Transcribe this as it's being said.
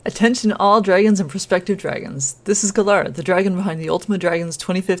Attention all dragons and prospective dragons. This is Galara, the dragon behind the Ultima Dragon's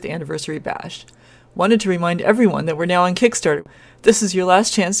 25th Anniversary Bash. Wanted to remind everyone that we're now on Kickstarter. This is your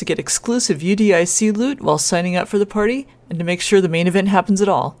last chance to get exclusive UDIC loot while signing up for the party, and to make sure the main event happens at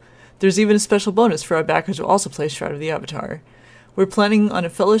all. There's even a special bonus for our backers who also play Shroud of the Avatar. We're planning on a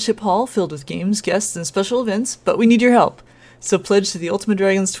fellowship hall filled with games, guests, and special events, but we need your help. So pledge to the Ultima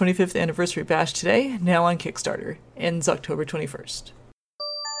Dragon's 25th Anniversary Bash today, now on Kickstarter. Ends October 21st.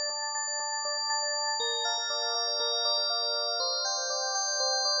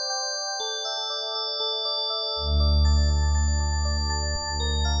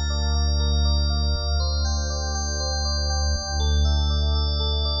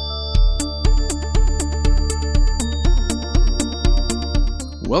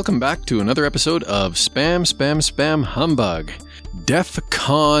 Welcome back to another episode of Spam, Spam, Spam Humbug. DEF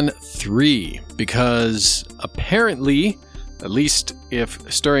CON 3, because apparently, at least if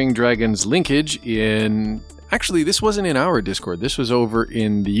Stirring Dragons linkage in... Actually, this wasn't in our Discord. This was over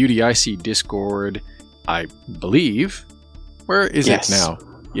in the UDIC Discord, I believe. Where is it now?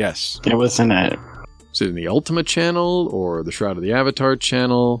 Yes. It was in it. Is it in the Ultima channel, or the Shroud of the Avatar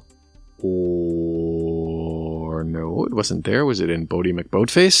channel, or no, it wasn't there. Was it in Bodie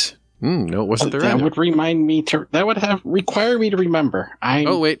McBoatface? No, it wasn't there. That either. would remind me to. That would have required me to remember.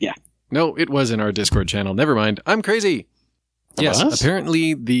 Oh wait, yeah. No, it was in our Discord channel. Never mind. I'm crazy. Yes,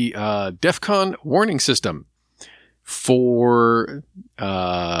 apparently the DEF CON warning system for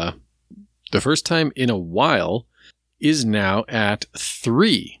the first time in a while is now at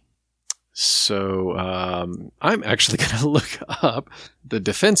 3. So I'm actually going to look up the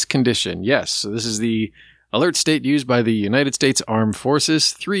defense condition. Yes, so this is the alert state used by the United States Armed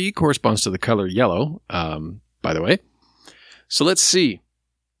Forces. 3 corresponds to the color yellow, by the way. So let's see.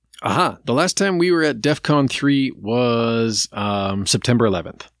 Aha, the last time we were at DEF CON 3 was September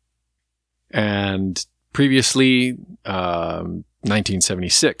 11th. And previously,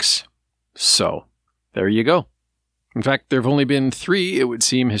 1976. So, there you go. In fact, there have only been 3, it would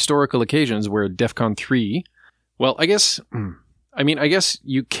seem, historical occasions where DEF CON 3... Well, I guess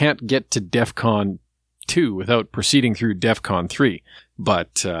you can't get to DEF CON 2 without proceeding through DEF CON 3.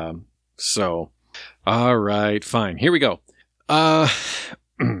 But, all right, fine. Here we go.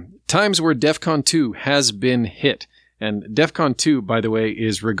 Times where DEF CON 2 has been hit. And DEF CON 2, by the way,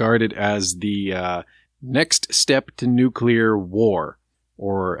 is regarded as the next step to nuclear war.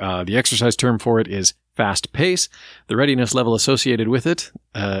 Or the exercise term for it is fast pace. The readiness level associated with it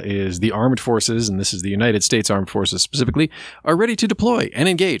is the armed forces, and this is the United States Armed Forces specifically, are ready to deploy and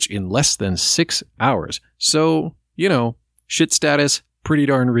engage in less than 6 hours. So, shit status, pretty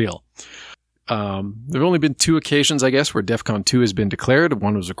darn real. There have only been 2 occasions, I guess, where DEF CON 2 has been declared.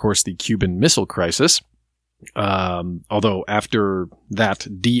 One was, of course, the Cuban Missile Crisis. Although after that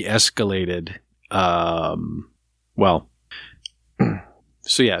de-escalated,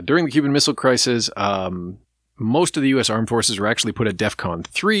 So yeah, during the Cuban Missile Crisis, most of the U.S. Armed Forces were actually put at DEF CON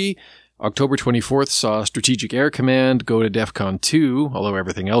 3. October 24th saw Strategic Air Command go to DEF CON 2, although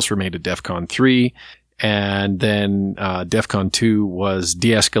everything else remained at DEF CON 3. And then DEF CON 2 was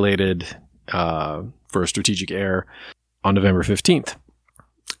de-escalated for Strategic Air on November 15th.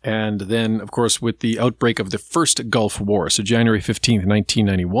 And then, of course, with the outbreak of the first Gulf War, so January 15th,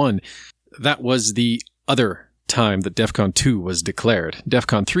 1991, that was the other time that DEF CON 2 was declared. DEF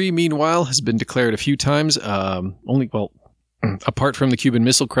CON 3, meanwhile, has been declared a few times. Apart from the Cuban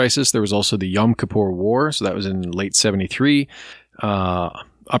Missile Crisis, there was also the Yom Kippur War, so that was in late 73.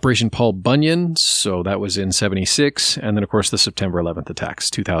 Operation Paul Bunyan, so that was in 76. And then, of course, the September 11th attacks,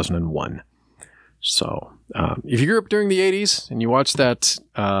 2001. So, if you grew up during the 80s and you watched that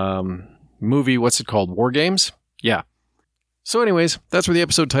movie, what's it called, War Games? Yeah. So anyways, that's where the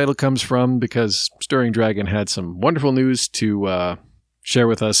episode title comes from, because Stirring Dragon had some wonderful news to share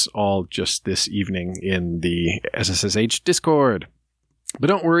with us all just this evening in the SSSH Discord. But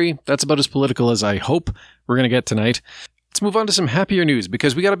don't worry, that's about as political as I hope we're going to get tonight. Let's move on to some happier news,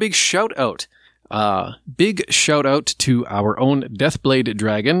 because we got a big shout out. Big shout out to our own Deathblade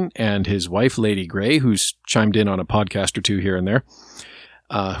Dragon and his wife, Lady Grey, who's chimed in on a podcast or 2 here and there.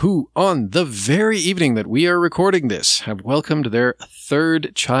 Who, on the very evening that we are recording this, have welcomed their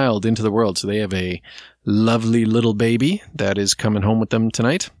 3rd child into the world. So they have a lovely little baby that is coming home with them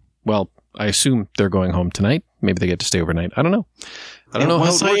tonight. Well, I assume they're going home tonight. Maybe they get to stay overnight. I don't know. I don't know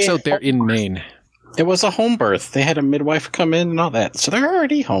how it works out there in Maine. It was a home birth. They had a midwife come in and all that. So they're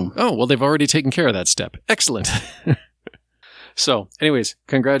already home. Oh, well, they've already taken care of that step. Excellent. So, anyways,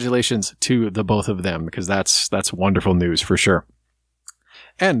 congratulations to the both of them, because that's wonderful news for sure.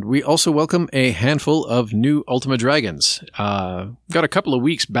 And we also welcome a handful of new Ultima Dragons. Got a couple of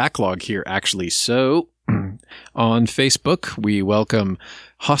weeks backlog here, actually. So on Facebook, we welcome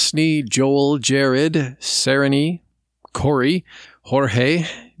Hosni, Joel, Jared, Sereny, Corey, Jorge,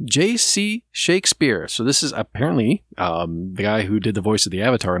 J.C. Shakespeare. So this is apparently the guy who did the voice of the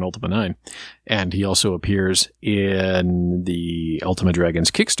Avatar in Ultima 9. And he also appears in the Ultima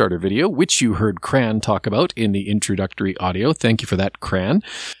Dragons Kickstarter video, which you heard Cran talk about in the introductory audio. Thank you for that, Cran.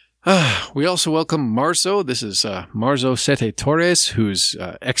 We also welcome Marzo. This is Marzo Sete Torres, who's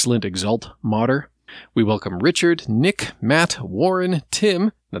excellent Exalt modder. We welcome Richard, Nick, Matt, Warren,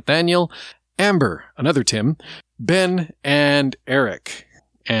 Tim, Nathaniel, Amber, another Tim, Ben, and Eric.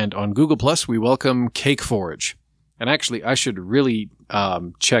 And on Google Plus, we welcome Cakeforge. And actually, I should really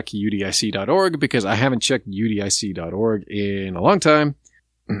check udic.org because I haven't checked udic.org in a long time.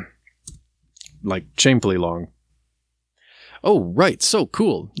 Like, shamefully long. Oh, right. So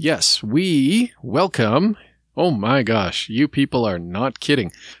cool. Yes, we welcome... Oh my gosh, you people are not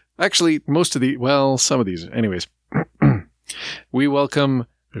kidding. Actually, some of these. Anyways. We welcome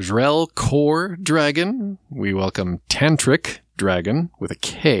Drell Core Dragon. We welcome Tantric Dragon with a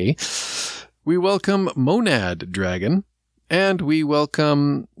K. We welcome Monad Dragon. And we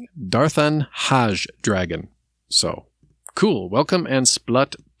welcome Darthan Haj Dragon. So, cool. Welcome and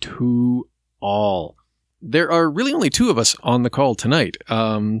splut to all. There are really only two of us on the call tonight.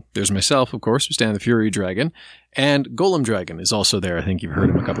 There's myself, of course, Stan the Fury Dragon, and Golem Dragon is also there. I think you've heard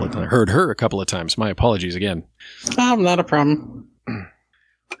him heard her a couple of times. My apologies again. Not a problem.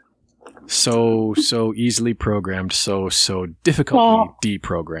 So easily programmed, so difficultly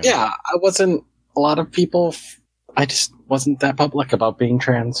deprogrammed. Yeah, I wasn't. A lot of people. I just wasn't that public about being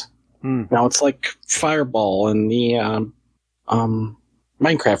trans. Now it's like Fireball and the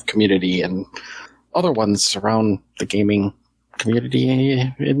Minecraft community and other ones around the gaming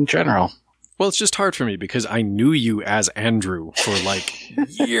community in general. Well, it's just hard for me because I knew you as Andrew for like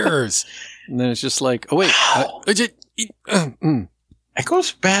years. And then it's just like, oh wait. It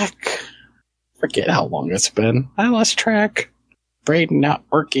goes back, forget how long it's been. I lost track. Brain not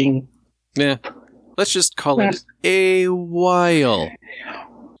working. Yeah. Let's just call it a while.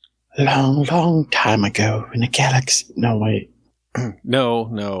 Long time ago in a galaxy. No, wait.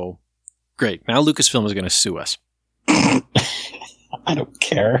 No. Great. Now Lucasfilm is going to sue us. I don't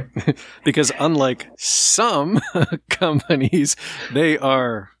care. Because unlike some companies, they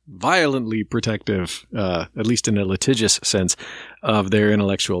are violently protective, at least in a litigious sense, of their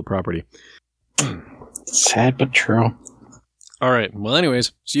intellectual property. Sad but true. All right. Well,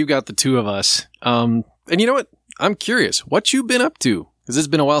 anyways, so you've got the two of us. And you know what? I'm curious. What you been up to? Because it's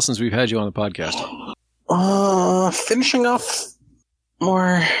been a while since we've had you on the podcast. Finishing off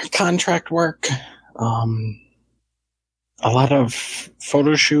more contract work. A lot of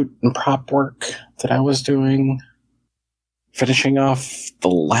photo shoot and prop work that I was doing. Finishing off the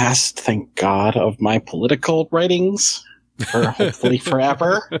last, thank God, of my political writings for hopefully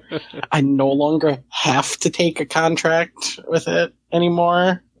forever. I no longer have to take a contract with it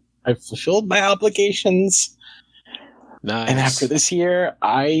anymore. I've fulfilled my obligations. Nice. And after this year,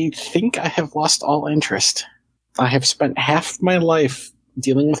 I think I have lost all interest. I have spent half my life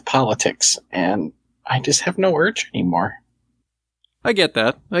dealing with politics, and I just have no urge anymore. I get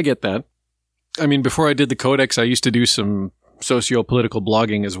that. I mean, before I did the Codex, I used to do some socio-political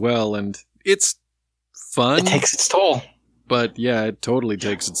blogging as well, and it's fun. It takes its toll. But yeah, it totally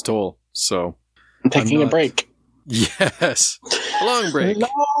takes its toll. So I'm taking a break. Yes. A long break.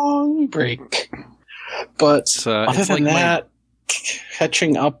 Long break. But other than that,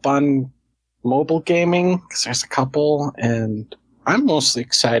 catching up on mobile gaming, because there's a couple, and I'm mostly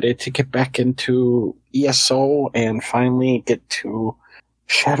excited to get back into ESO and finally get to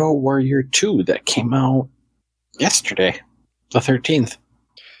Shadow Warrior 2 that came out yesterday, the 13th.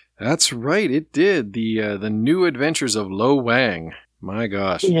 That's right, it did. The new adventures of Lo Wang. My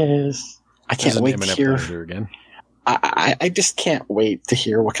gosh. Yes. I can't wait to hear again. I just can't wait to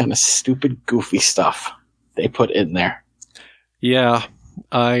hear what kind of stupid, goofy stuff they put in there. Yeah.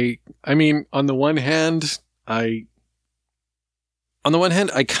 I mean, on the one hand, I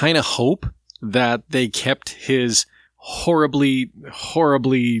kind of hope that they kept his horribly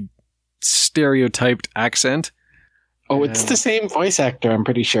stereotyped accent. Oh, it's the same voice actor, I'm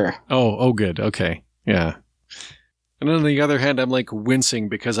pretty sure. Oh, good. Okay. Yeah. And on the other hand, I'm like wincing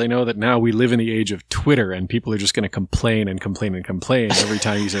because I know that now we live in the age of Twitter and people are just going to complain every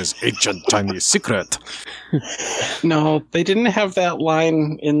time he says, Agent Tiny Secret. No, they didn't have that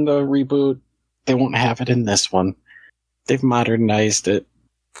line in the reboot. They won't have it in this one. They've modernized it.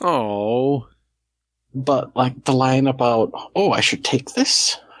 Oh. But like the line about, oh, I should take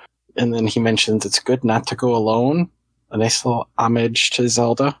this. And then he mentions it's good not to go alone. A nice little homage to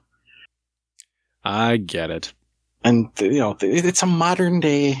Zelda. I get it. And, it's a modern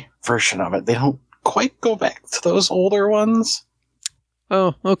day version of it. They don't quite go back to those older ones.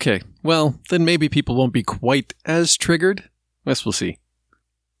 Oh, okay. Well, then maybe people won't be quite as triggered. Guess we'll see.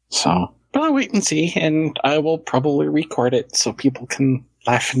 So, but I'll wait and see, and I will probably record it so people can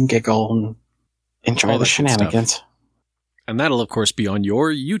laugh and giggle and enjoy the shenanigans. And that'll, of course, be on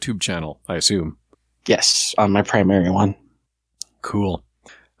your YouTube channel, I assume. Yes, on my primary one. Cool.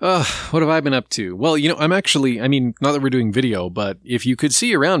 What have I been up to? Well, not that we're doing video, but if you could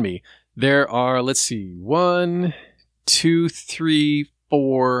see around me, there are, 1, 2, 3,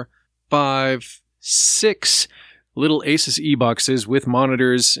 4, 5, 6 little Asus e-boxes with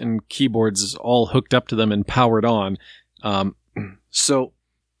monitors and keyboards all hooked up to them and powered on. So,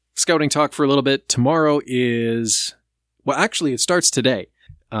 scouting talk for a little bit. Tomorrow is... Well, actually, it starts today,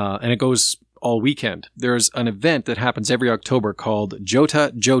 and it goes all weekend. There's an event that happens every October called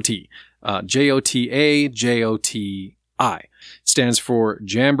Jota Joti, Jota Joti. It stands for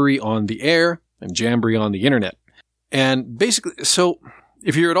Jamboree on the Air and Jamboree on the Internet. And basically, so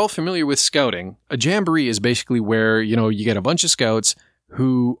if you're at all familiar with scouting, a jamboree is basically where, you get a bunch of scouts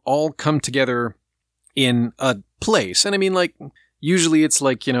who all come together in a place. And I mean, usually it's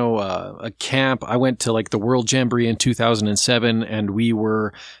a camp. I went to the World Jamboree in 2007, and we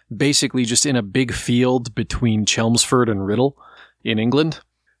were basically just in a big field between Chelmsford and Riddle in England.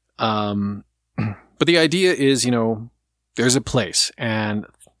 But the idea is, there's a place, and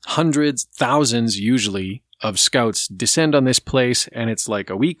hundreds, thousands usually of scouts descend on this place, and it's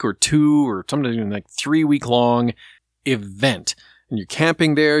a week or 2 or something 3 week long event. And you're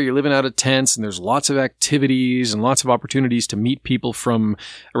camping there, you're living out of tents, and there's lots of activities and lots of opportunities to meet people from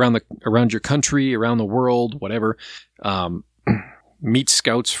around your country, around the world, whatever. Meet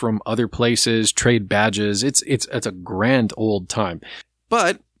scouts from other places, trade badges. It's a grand old time.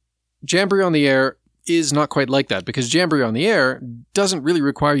 But Jamboree on the Air is not quite like that, because Jamboree on the Air doesn't really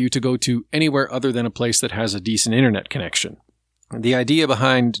require you to go to anywhere other than a place that has a decent internet connection. The idea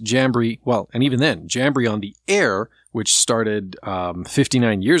behind Jamboree, well, and even then, Jamboree on the Air, which started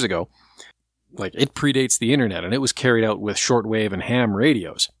 59 years ago, it predates the internet, and it was carried out with shortwave and ham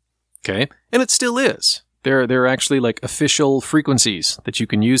radios. Okay? And it still is. There are actually official frequencies that you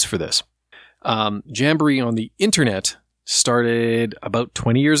can use for this. Jamboree on the internet started about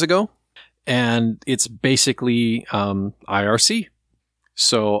 20 years ago, and it's basically IRC.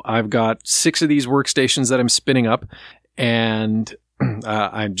 So I've got 6 of these workstations that I'm spinning up, and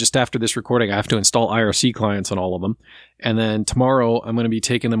I'm just after this recording, I have to install IRC clients on all of them. And then tomorrow, I'm going to be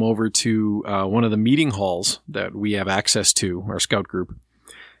taking them over to one of the meeting halls that we have access to, our scout group.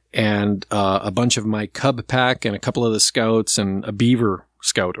 And a bunch of my Cub pack and a couple of the scouts and a Beaver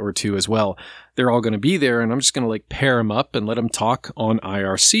scout or 2 as well. They're all going to be there, and I'm just going to pair them up and let them talk on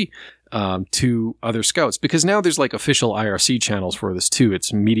IRC to other scouts. Because now there's official IRC channels for this too.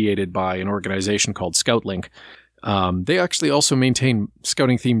 It's mediated by an organization called ScoutLink. They actually also maintain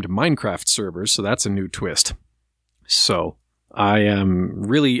scouting-themed Minecraft servers, so that's a new twist. So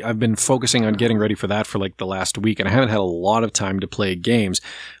I've been focusing on getting ready for that for the last week, and I haven't had a lot of time to play games.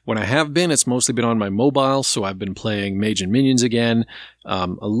 When I have been, it's mostly been on my mobile, so I've been playing Mage and Minions again, a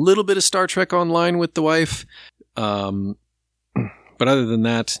little bit of Star Trek Online with the wife, but other than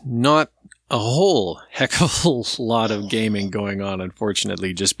that, not a whole heck of a lot of gaming going on,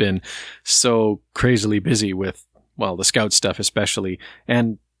 unfortunately. Just been so crazily busy with, the scout stuff especially.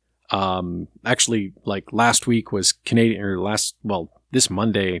 And actually, last week was Canadian, or this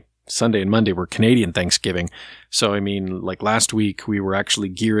Sunday and Monday were Canadian Thanksgiving. So, last week we were actually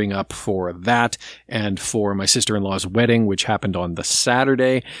gearing up for that and for my sister-in-law's wedding, which happened on the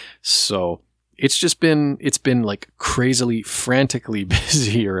Saturday. So it's been crazily, frantically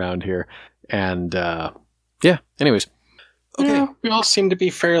busy around here. And, anyways. Okay. Yeah, we all seem to be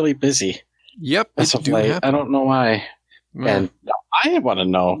fairly busy. Yep. As of late. I don't know why. And I want to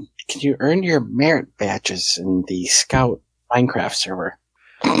know, can you earn your merit badges in the Scout Minecraft server?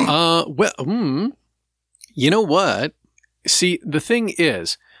 You know what? See, the thing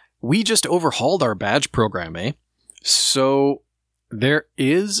is, we just overhauled our badge program, eh? So there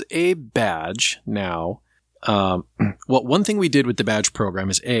is a badge now. One thing we did with the badge program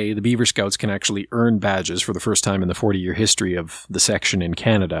is the Beaver Scouts can actually earn badges for the first time in the 40-year history of the section in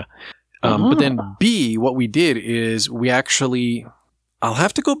Canada. But then B, what we did is we actually, I'll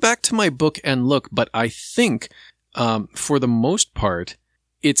have to go back to my book and look, but I think, for the most part,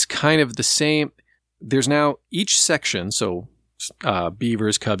 it's kind of the same. There's now each section, so,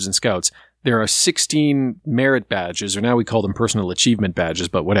 Beavers, Cubs, and Scouts, there are 16 merit badges, or now we call them personal achievement badges,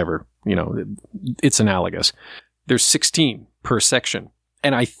 but whatever, it's analogous. There's 16 per section.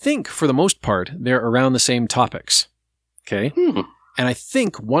 And I think for the most part, they're around the same topics. Okay. And I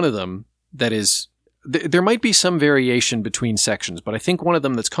think one of them that is, there might be some variation between sections, but I think one of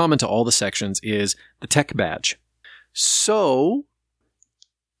them that's common to all the sections is the tech badge. So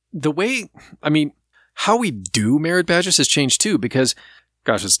how we do merit badges has changed too, because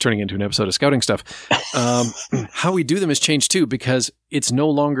gosh, it's turning into an episode of scouting stuff. How we do them has changed too, because it's no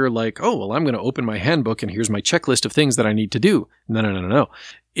longer like, oh, well, I'm going to open my handbook and here's my checklist of things that I need to do. No.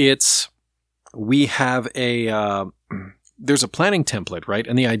 We have there's a planning template, right?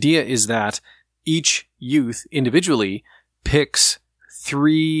 And the idea is that each youth individually picks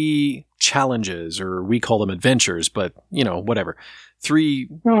 3 challenges, or we call them adventures, but whatever. 3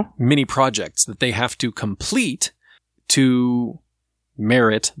 mini projects that they have to complete to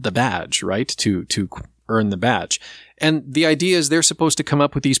merit the badge, right? To earn the badge. And the idea is they're supposed to come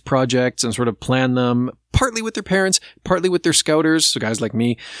up with these projects and sort of plan them partly with their parents, partly with their scouters, so guys like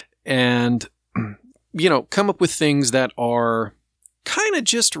me, and, come up with things that are kind of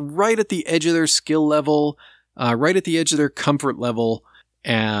just right at the edge of their skill level, right at the edge of their comfort level,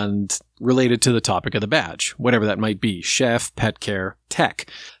 and related to the topic of the badge, whatever that might be, chef, pet care, tech.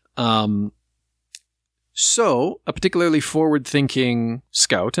 So, a particularly forward-thinking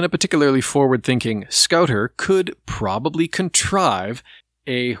scout and a particularly forward-thinking scouter could probably contrive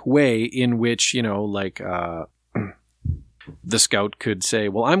a way in which, the scout could say,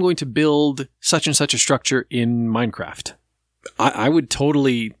 well, I'm going to build such and such a structure in Minecraft. I would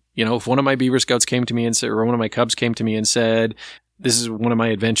totally, if one of my Beaver Scouts came to me and said, or one of my Cubs came to me and said, this is one of my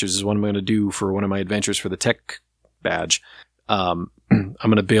adventures, this is what I'm going to do for one of my adventures for the tech badge. I'm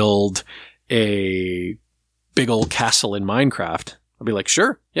going to build a big old castle in Minecraft. I'll be like,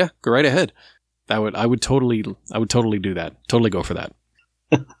 sure, yeah, go right ahead. I would totally do that. Totally go for that.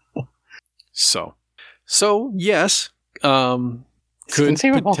 So yes, could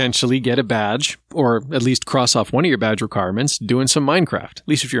potentially get a badge, or at least cross off one of your badge requirements doing some Minecraft, at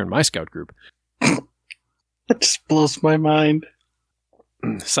least if you're in my scout group. That just blows my mind.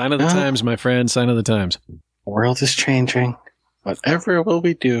 Sign of the times, my friend, sign of the times. The world is changing. Whatever will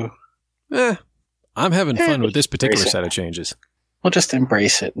we do? I'm having fun with this particular set of changes. We'll just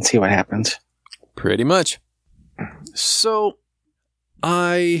embrace it and see what happens. Pretty much. So,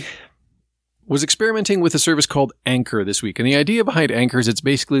 I was experimenting with a service called Anchor this week. And the idea behind Anchor is it's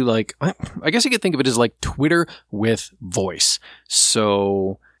basically like, I guess you could think of it as like Twitter with voice.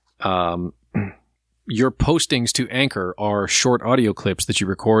 So, your postings to Anchor are short audio clips that you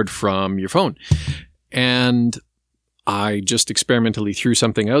record from your phone. And I just experimentally threw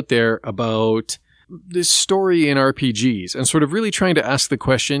something out there about this story in RPGs and sort of really trying to ask the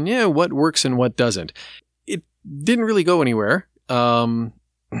question, what works and what doesn't. It didn't really go anywhere.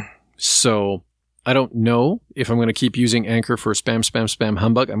 So I don't know if I'm going to keep using Anchor for spam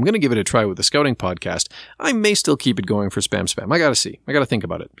humbug. I'm going to give it a try with the Scouting podcast. I may still keep it going for spam. I got to see. I got to think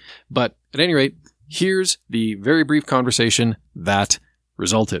about it. But at any rate, here's the very brief conversation that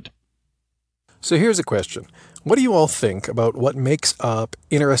resulted. So here's a question. What do you all think about what makes up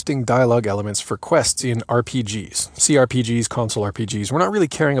interesting dialogue elements for quests in RPGs? CRPGs, console RPGs. We're not really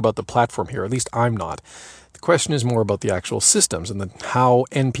caring about the platform here, at least I'm not. The question is more about the actual systems and how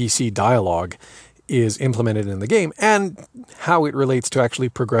NPC dialogue is implemented in the game and how it relates to actually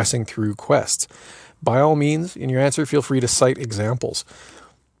progressing through quests. By all means, in your answer, feel free to cite examples.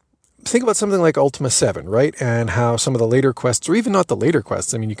 Think about something like Ultima 7, right? And how some of the later quests, or even not the later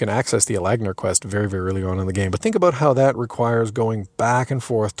quests, you can access the Elagnar quest very, very early on in the game, but think about how that requires going back and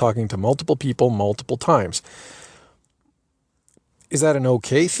forth, talking to multiple people multiple times. Is that an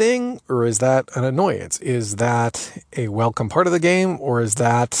okay thing, or is that an annoyance? Is that a welcome part of the game, or is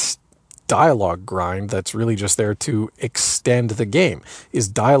that dialogue grind that's really just there to extend the game? Is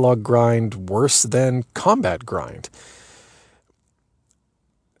dialogue grind worse than combat grind?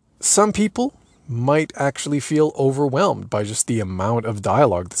 Some people might actually feel overwhelmed by just the amount of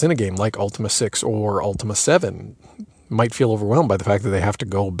dialogue that's in a game like Ultima 6 or Ultima 7. Might feel overwhelmed by the fact that they have to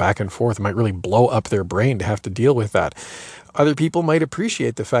go back and forth. It might really blow up their brain to have to deal with that. Other people might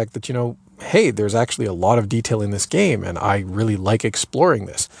appreciate the fact that, hey, there's actually a lot of detail in this game and I really like exploring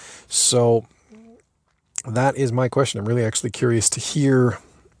this. So that is my question. I'm really actually curious to hear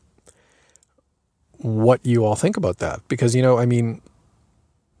what you all think about that. Because,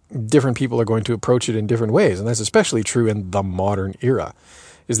 different people are going to approach it in different ways, and that's especially true in the modern era.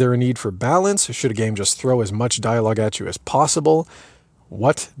 Is there a need for balance? Should a game just throw as much dialogue at you as possible?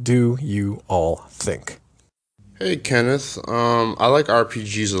 What do you all think? Hey, Kenneth. I like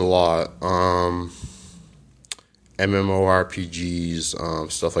RPGs a lot.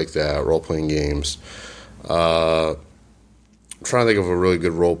 MMORPGs, stuff like that, role-playing games. I'm trying to think of a really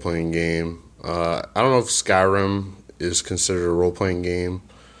good role-playing game. I don't know if Skyrim is considered a role-playing game,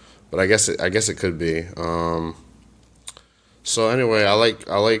 but I guess it could be. So anyway, I like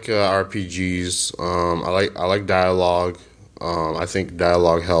RPGs. I like dialogue. I think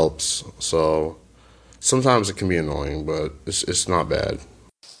dialogue helps. So sometimes it can be annoying, but it's not bad.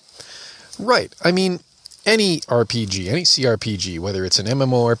 Right. I mean, any RPG, any CRPG, whether it's an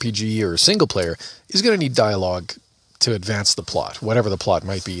MMORPG or single player, is going to need dialogue to advance the plot, whatever the plot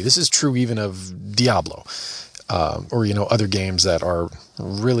might be. This is true even of Diablo, or other games that are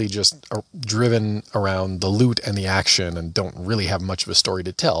really just driven around the loot and the action and don't really have much of a story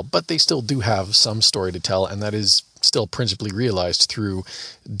to tell, but they still do have some story to tell, and that is still principally realized through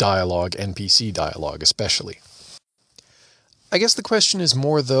dialogue, NPC dialogue especially. I guess the question is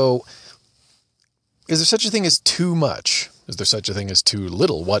more, though, is there such a thing as too much? Is there such a thing as too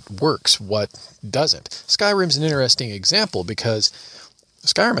little? What works? What doesn't? Skyrim's an interesting example because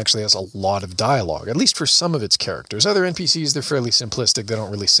Skyrim actually has a lot of dialogue, at least for some of its characters. Other NPCs, they're fairly simplistic. They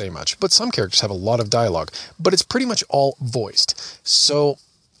don't really say much. But some characters have a lot of dialogue. But it's pretty much all voiced. So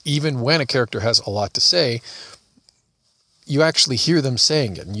even when a character has a lot to say, you actually hear them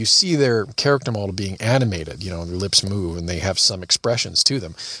saying it, and you see their character model being animated, their lips move, and they have some expressions to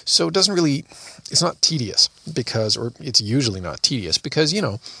them. So it doesn't really, it's not tedious, or it's usually not tedious, because,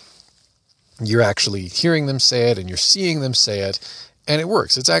 you're actually hearing them say it, and you're seeing them say it, and it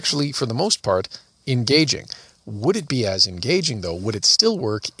works. It's actually, for the most part, engaging. Would it be as engaging, though? Would it still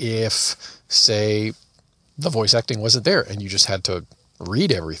work if, say, the voice acting wasn't there, and you just had to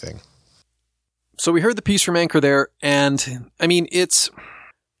read everything? So we heard the piece from Anchor there, and I mean, it's,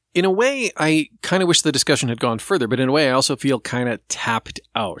 in a way, I kind of wish the discussion had gone further, but in a way, I also feel kind of tapped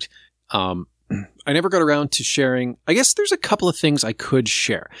out. I never got around to sharing. I guess there's a couple of things I could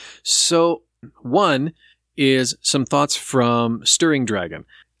share. So one is some thoughts from Stirring Dragon.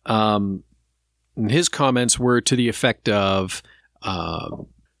 His comments were to the effect of,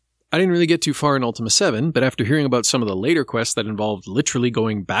 I didn't really get too far in Ultima 7, but after hearing about some of the later quests that involved literally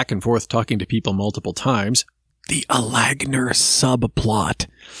going back and forth talking to people multiple times, the Alagnar subplot,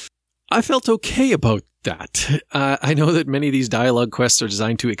 I felt okay about that. I know that many of these dialogue quests are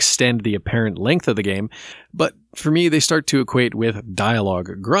designed to extend the apparent length of the game, but for me, they start to equate with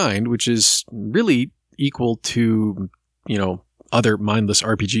dialogue grind, which is really equal to, other mindless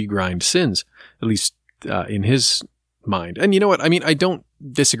RPG grind sins, at least in his mind. And you know what? I mean, I don't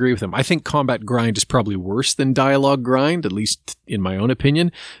disagree with him. I think combat grind is probably worse than dialogue grind, at least in my own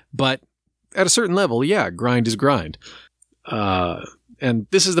opinion. But at a certain level, yeah, grind is grind. And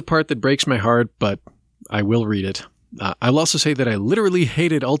this is the part that breaks my heart, but I will read it. I'll also say that I literally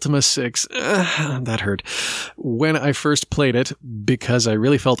hated Ultima 6. That hurt. When I first played it, because I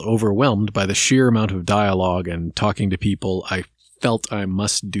really felt overwhelmed by the sheer amount of dialogue and talking to people I felt I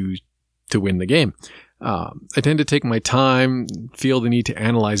must do to win the game. I tend to take my time, feel the need to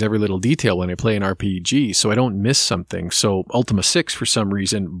analyze every little detail when I play an RPG, so I don't miss something. So Ultima 6, for some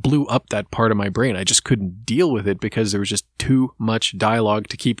reason, blew up that part of my brain. I just couldn't deal with it because there was just too much dialogue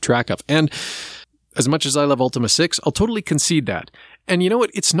to keep track of. And as much as I love Ultima 6, I'll totally concede that. And you know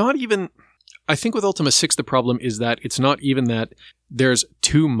what? It's not even... I think with Ultima 6, the problem is that it's not even that there's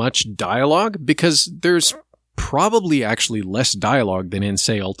too much dialogue, because there's probably actually less dialogue than in,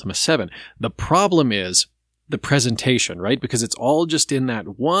 say, Ultima 7. The problem is the presentation, right? Because it's all just in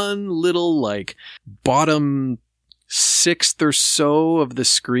that one little, bottom sixth or so of the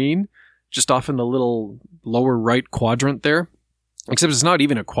screen, just off in the little lower right quadrant there. Except it's not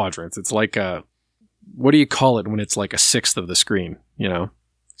even a quadrant. It's like a... What do you call it when it's like a sixth of the screen,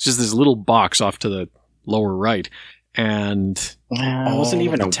 It's just this little box off to the lower right. And it wasn't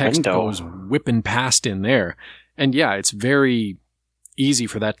even the a text window. goes whipping past in there. And yeah, it's very easy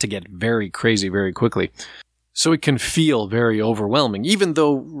for that to get very crazy very quickly. So it can feel very overwhelming, even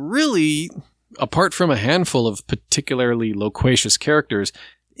though really, apart from a handful of particularly loquacious characters,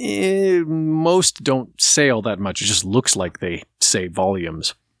 most don't say all that much. It just looks like they say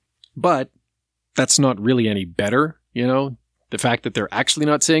volumes. But that's not really any better, The fact that they're actually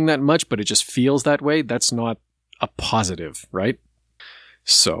not saying that much, but it just feels that way, that's not a positive, right?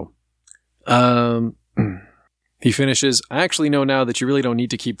 So, he finishes, I actually know now that you really don't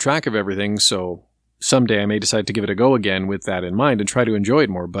need to keep track of everything, so someday I may decide to give it a go again with that in mind and try to enjoy it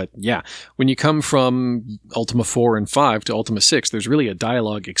more. But yeah, when you come from Ultima 4 and 5 to Ultima 6, there's really a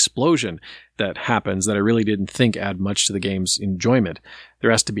dialogue explosion that happens that I really didn't think add much to the game's enjoyment.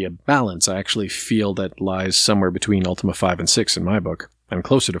 There has to be a balance. I actually feel that lies somewhere between Ultima 5 and 6 in my book. I'm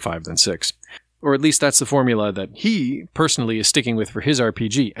closer to 5 than 6. Or at least that's the formula that he personally is sticking with for his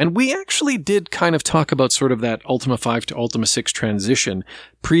RPG. And we actually did kind of talk about sort of that Ultima 5 to Ultima 6 transition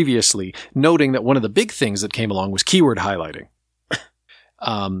previously, noting that one of the big things that came along was keyword highlighting,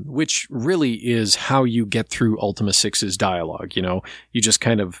 which really is how you get through Ultima 6's dialogue. You know, you just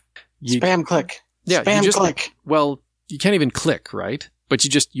kind of... spam click. Yeah, spam click. Well, you can't even click, right? But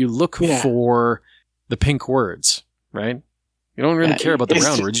you look for the pink words, right? You don't really care about the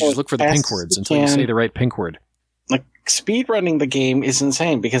brown words. You just look for the pink words until you say the right pink word. Like, speedrunning the game is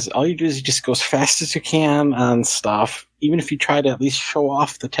insane because all you do is you just go as fast as you can on stuff. Even if you try to at least show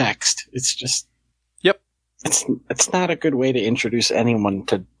off the text, it's just... Yep. It's not a good way to introduce anyone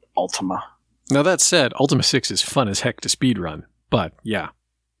to Ultima. Now, that said, Ultima 6 is fun as heck to speedrun. But, yeah.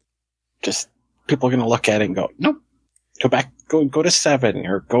 Just, people are going to look at it and go, nope. Go back, go to 7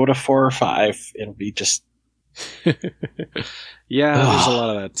 or go to 4 or 5. It'll be just... Yeah, there's a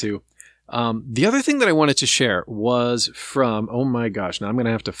lot of that too. The other thing that I wanted to share was from, oh my gosh, now I'm going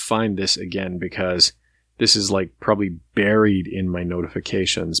to have to find this again because this is like probably buried in my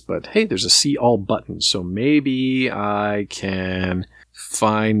notifications, but hey, there's a see all button. So maybe I can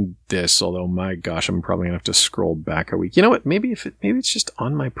find this, although my gosh, I'm probably going to have to scroll back a week. You know what? Maybe it's just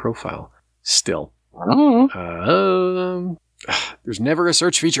on my profile still. There's never a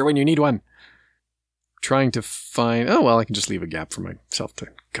search feature when you need one. Trying to find... Oh, well, I can just leave a gap for myself to...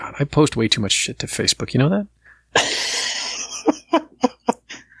 God, I post way too much shit to Facebook. You know that?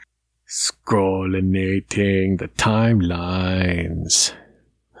 Scrollinating the timelines.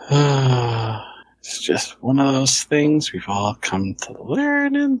 It's just one of those things we've all come to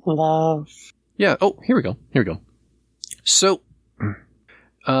learn and love. Yeah. Oh, here we go. So,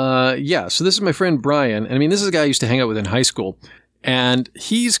 so this is my friend Brian. And I mean, this is a guy I used to hang out with in high school. And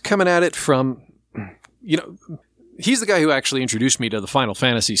he's coming at it from... You know, he's the guy who actually introduced me to the Final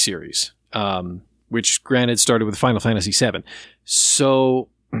Fantasy series, which granted started with Final Fantasy VII. So,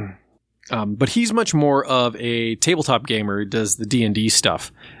 but he's much more of a tabletop gamer, does the D&D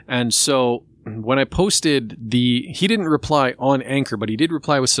stuff. And so when I posted he didn't reply on Anchor, but he did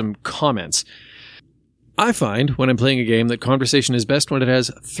reply with some comments. I find when I'm playing a game that conversation is best when it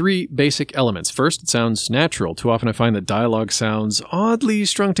has 3 basic elements. First, it sounds natural. Too often I find that dialogue sounds oddly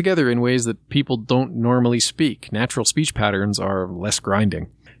strung together in ways that people don't normally speak. Natural speech patterns are less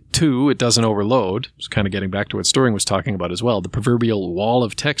grinding. 2, it doesn't overload. It's kind of getting back to what Storing was talking about as well. The proverbial wall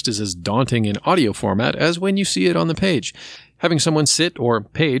of text is as daunting in audio format as when you see it on the page. Having someone sit or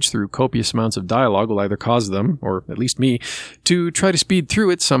page through copious amounts of dialogue will either cause them, or at least me, to try to speed through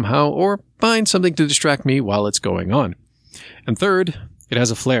it somehow or find something to distract me while it's going on. And third, it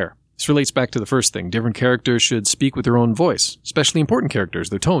has a flair. This relates back to the first thing. Different characters should speak with their own voice, especially important characters.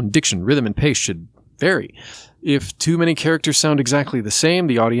 Their tone, diction, rhythm, and pace should vary. If too many characters sound exactly the same,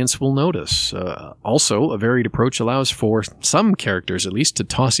 the audience will notice. Also, a varied approach allows for some characters, at least, to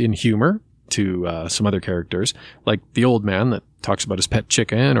toss in humor to some other characters, like the old man that talks about his pet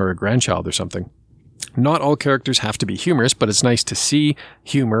chicken or a grandchild or something. Not all characters have to be humorous, but it's nice to see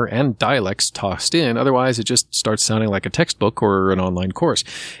humor and dialects tossed in. Otherwise, it just starts sounding like a textbook or an online course.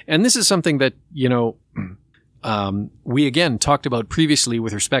 And this is something that, you know, we again talked about previously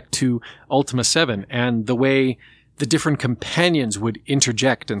with respect to Ultima 7 and the way the different companions would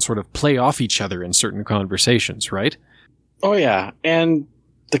interject and sort of play off each other in certain conversations, right? Oh, yeah. And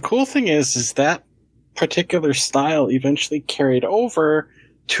the cool thing is that particular style eventually carried over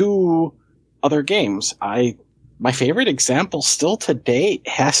to other games. My favorite example still to date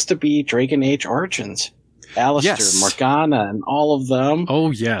has to be Dragon Age Origins. Alistair, yes. Morgana, and all of them.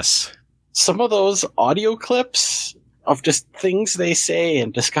 Oh, yes. Some of those audio clips of just things they say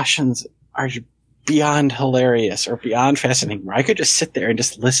and discussions are beyond hilarious or beyond fascinating, where I could just sit there and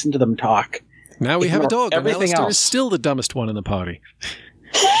just listen to them talk. Now we have a dog, and everything Alistair else is still the dumbest one in the party.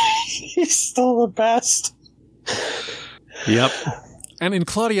 He's still the best. Yep. And in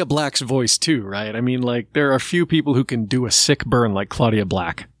Claudia Black's voice too, right? I mean, like, there are few people who can do a sick burn like Claudia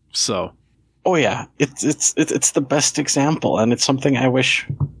Black. So. Oh yeah, it's the best example, and it's something I wish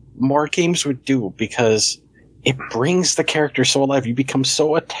more games would do, because it brings the character so alive. You become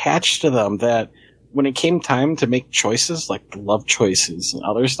so attached to them that when it came time to make choices, like the love choices and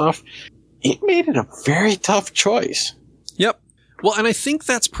other stuff, it made it a very tough choice. Yep. Well, and I think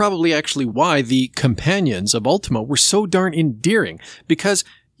that's probably actually why the companions of Ultima were so darn endearing, because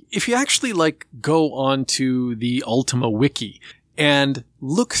if you actually like go onto the Ultima wiki and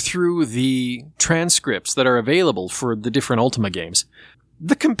look through the transcripts that are available for the different Ultima games,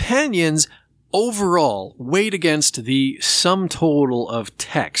 the companions overall weighed against the sum total of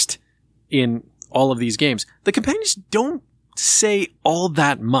text in all of these games. The companions don't say all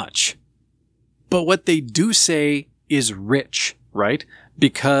that much, but what they do say is rich, right?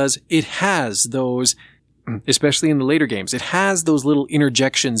 Because it has those, especially in the later games, it has those little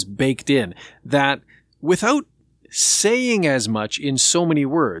interjections baked in that, without saying as much in so many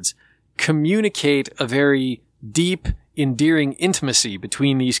words, communicate a very deep, endearing intimacy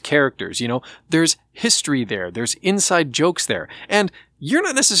between these characters. You know, there's history there, there's inside jokes there, and you're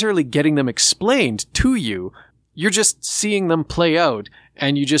not necessarily getting them explained to you. You're just seeing them play out,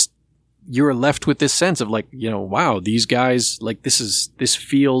 and you're left with this sense of like, you know, wow, these guys, like, this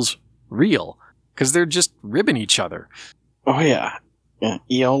feels real, because they're just ribbing each other. Oh yeah.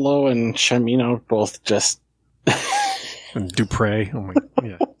 Iolo and Shamino both just and Dupre. Oh my,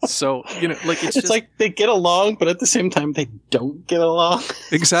 yeah. So, you know, like, it's just like they get along, but at the same time they don't get along.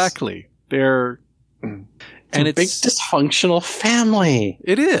 Exactly. They're and it's a big dysfunctional family.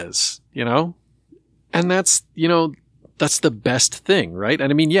 It is, you know, and that's, you know, that's the best thing, right?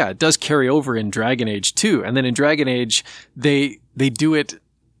 And I mean, yeah, it does carry over in Dragon Age too. And then in Dragon Age, they do it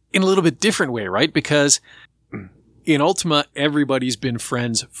in a little bit different way, right? Because in Ultima, everybody's been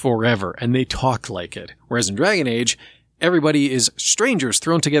friends forever and they talk like it. Whereas in Dragon Age, everybody is strangers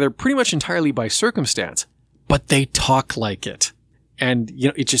thrown together pretty much entirely by circumstance, but they talk like it. And, you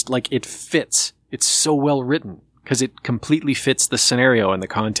know, it just like, it fits. It's so well written because it completely fits the scenario and the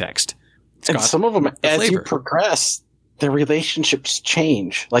context. And some of them, as you progress, their relationships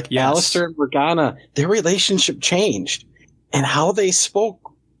change. Like Alistair and Morgana, their relationship changed. And how they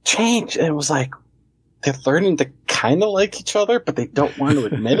spoke changed. And it was like, they're learning to kind of like each other, but they don't want to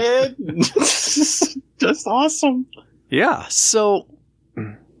admit it. Just awesome. Yeah. So,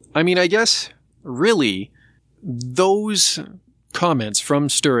 I mean, I guess, really, those comments from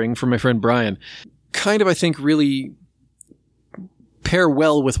Stirring, from my friend Brian, kind of, I think, really pair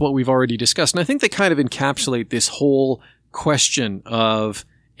well with what we've already discussed. And I think they kind of encapsulate this whole question of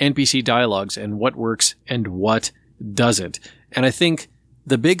NPC dialogues and what works and what doesn't. And I think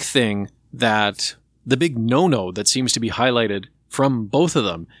the big no-no that seems to be highlighted from both of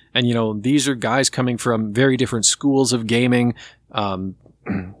them, and, you know, these are guys coming from very different schools of gaming.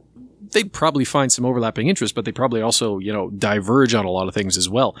 They'd probably find some overlapping interests, but they probably also, you know, diverge on a lot of things as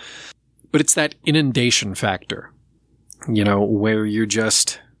well. But it's that inundation factor, you know, where you're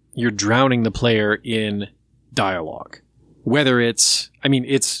drowning the player in dialogue. Whether it's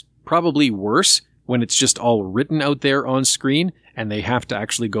probably worse when it's just all written out there on screen and they have to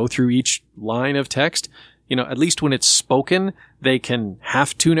actually go through each line of text. You know, at least when it's spoken, they can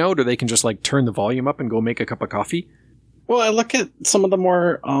half tune out, or they can just like turn the volume up and go make a cup of coffee. Well, I look at some of the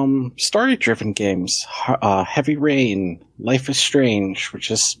more story-driven games, Heavy Rain, Life is Strange, which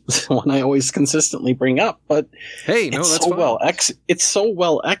is one I always consistently bring up. But hey, no, that's fine. It's so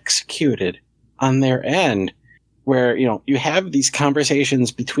well executed on their end, where, you know, you have these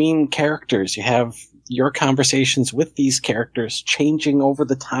conversations between characters, you have your conversations with these characters changing over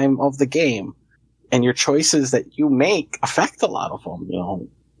the time of the game, and your choices that you make affect a lot of them. You know,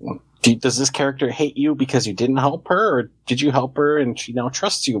 does this character hate you because you didn't help her, or did you help her and she now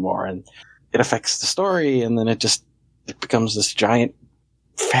trusts you more? And it affects the story, and then it becomes this giant,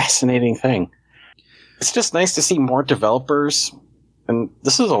 fascinating thing. It's just nice to see more developers, and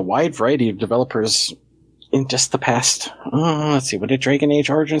this is a wide variety of developers in just the past, let's see, when did Dragon Age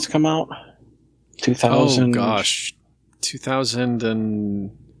Origins come out? 2000. Oh gosh, 2000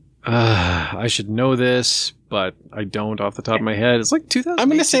 and I should know this, but I don't off the top of my head. It's like 2000. I'm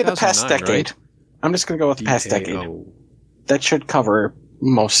going to say the past decade. Right? I'm just going to go with the past decade. That should cover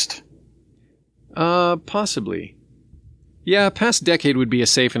most. Possibly. Yeah, past decade would be a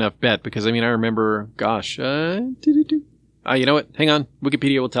safe enough bet, because I mean, I remember, gosh, you know what? Hang on.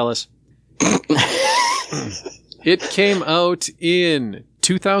 Wikipedia will tell us. It came out in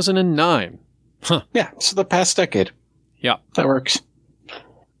 2009. Huh. Yeah, so the past decade. Yeah. That works.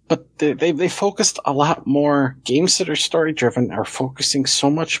 But they focused a lot more. Games that are story-driven are focusing so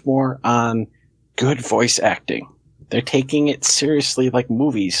much more on good voice acting. They're taking it seriously like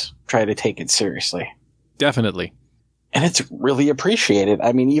movies try to take it seriously. Definitely. And it's really appreciated.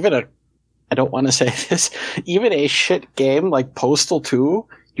 I mean, I don't want to say this, even a shit game like Postal 2,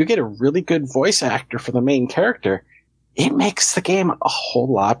 you get a really good voice actor for the main character. It makes the game a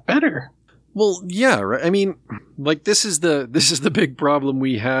whole lot better. Well, yeah, right. I mean, like, this is the big problem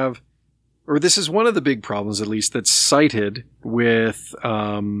we have, or this is one of the big problems, at least, that's cited with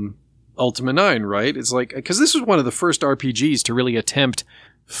Ultima 9, right? It's like, because this was one of the first RPGs to really attempt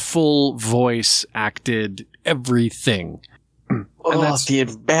full voice acted everything. And that's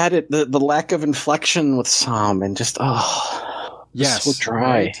the lack of inflection with some, and just yes, so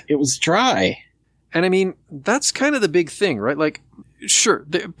dry. Right? It was dry. And I mean, that's kind of the big thing, right? Like, sure,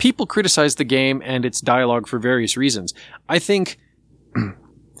 people criticize the game and its dialogue for various reasons. I think,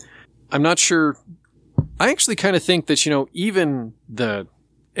 I'm not sure. I actually kind of think that, even the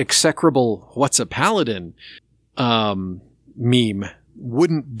execrable "What's a Paladin" meme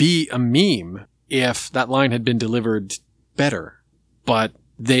wouldn't be a meme if that line had been delivered better. But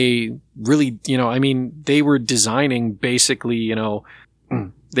they really, they were designing basically,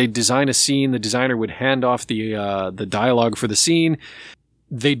 they'd design a scene, the designer would hand off the dialogue for the scene,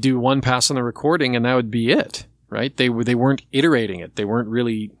 they'd do one pass on the recording, and that would be it, right? They weren't iterating it. They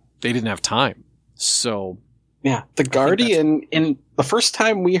didn't have time. So yeah, the Guardian, in the first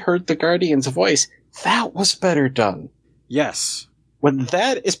time we heard the Guardian's voice, that was better done. Yes. When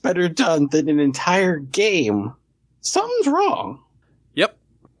that is better done than an entire game, something's wrong. Yep.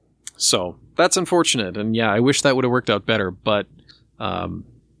 So that's unfortunate, and yeah, I wish that would have worked out better. But on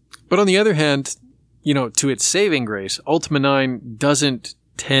the other hand, to its saving grace, Ultima 9 doesn't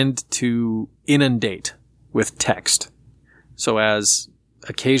tend to inundate with text. So as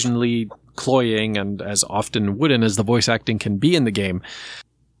occasionally cloying and as often wooden as the voice acting can be in the game,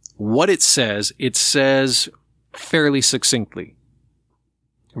 what it says fairly succinctly.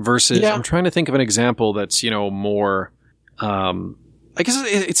 Versus, I'm trying to think of an example that's, more, I guess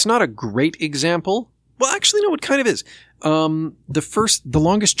it's not a great example. Well, actually, no, it kind of is. The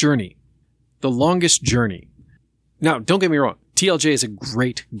Longest Journey. The Longest Journey. Now, don't get me wrong. TLJ is a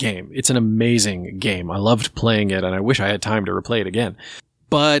great game. It's an amazing game. I loved playing it, and I wish I had time to replay it again.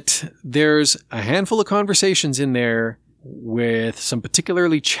 But there's a handful of conversations in there with some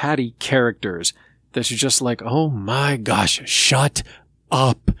particularly chatty characters that you're just like, oh my gosh, shut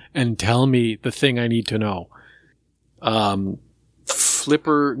up and tell me the thing I need to know. Burns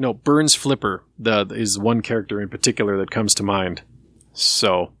Flipper is one character in particular that comes to mind.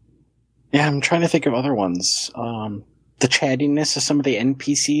 So, yeah, I'm trying to think of other ones. The chattiness of some of the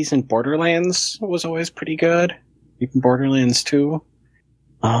NPCs in Borderlands was always pretty good. Even Borderlands 2.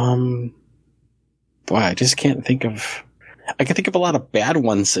 Boy, I just can't think of. I can think of a lot of bad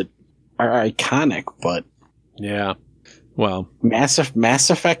ones that are iconic, but yeah. Well, Mass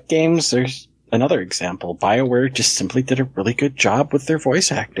Effect games, there's another example. BioWare just simply did a really good job with their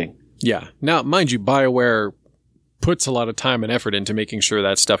voice acting. Yeah. Now, mind you, BioWare puts a lot of time and effort into making sure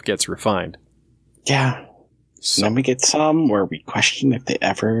that stuff gets refined. Yeah. So. And then we get some where we question if they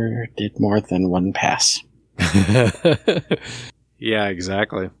ever did more than one pass. Yeah,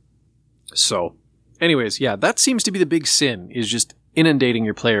 exactly. So, anyways, yeah, that seems to be the big sin, is just inundating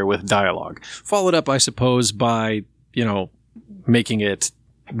your player with dialogue. Followed up, I suppose, by making it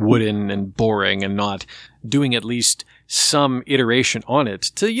wooden and boring and not doing at least some iteration on it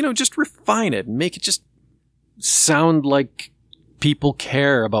to, just refine it and make it just sound like people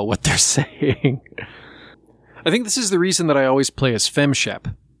care about what they're saying. I think this is the reason that I always play as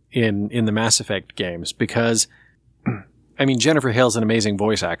FemShep in the Mass Effect games, because, I mean, Jennifer Hale's an amazing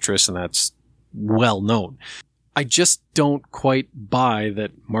voice actress, and that's well known. I just don't quite buy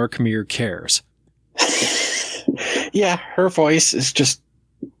that Mark Meer cares. Yeah, her voice is just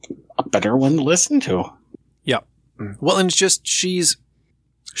a better one to listen to. Yeah. Well, and it's just she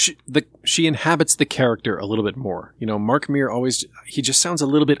inhabits the character a little bit more. Mark Meer he just sounds a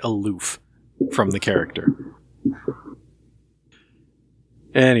little bit aloof from the character.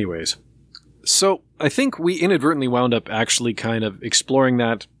 Anyways, so I think we inadvertently wound up actually kind of exploring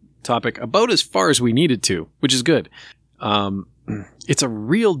that topic about as far as we needed to, which is good. It's a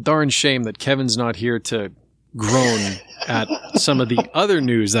real darn shame that Kevin's not here to groan at some of the other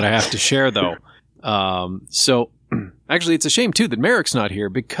news that I have to share, though. So actually, it's a shame, too, that Merrick's not here,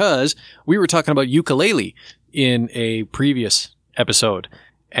 because we were talking about Yooka-Laylee in a previous episode,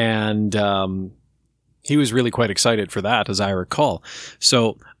 and he was really quite excited for that, as I recall.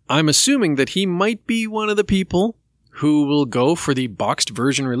 So I'm assuming that he might be one of the people who will go for the boxed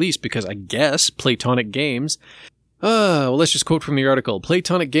version release, because I guess Playtonic Games... well, let's just quote from the article.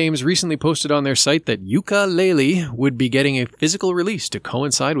 Playtonic Games recently posted on their site that Yooka-Laylee would be getting a physical release to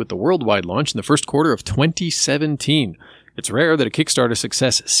coincide with the worldwide launch in the first quarter of 2017. It's rare that a Kickstarter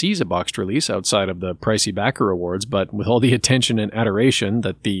success sees a boxed release outside of the pricey backer awards, but with all the attention and adoration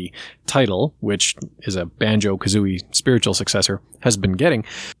that the title, which is a Banjo-Kazooie spiritual successor, has been getting,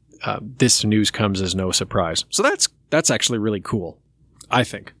 this news comes as no surprise. So that's actually really cool, I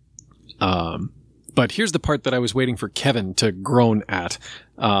think. But here's the part that I was waiting for Kevin to groan at.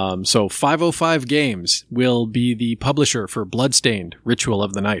 So 505 Games will be the publisher for Bloodstained: Ritual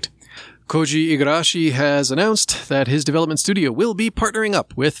of the Night. Koji Igarashi has announced that his development studio will be partnering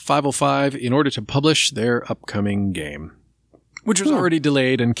up with 505 in order to publish their upcoming game, which was already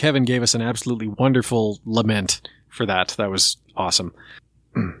delayed, and Kevin gave us an absolutely wonderful lament for that. That was awesome.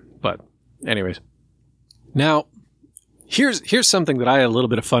 But anyways. Now, here's something that I had a little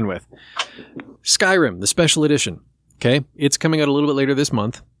bit of fun with. Skyrim, the special edition. Okay? It's coming out a little bit later this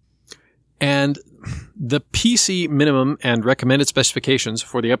month. And the PC minimum and recommended specifications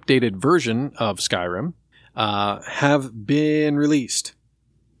for the updated version of Skyrim have been released.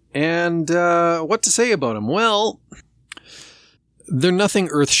 And what to say about them? Well, they're nothing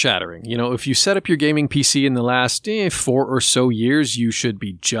earth-shattering. You know, if you set up your gaming PC in the last 4 or so years, you should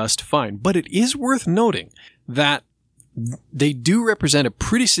be just fine. But it is worth noting that they do represent a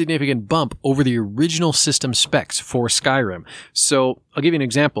pretty significant bump over the original system specs for Skyrim. So I'll give you an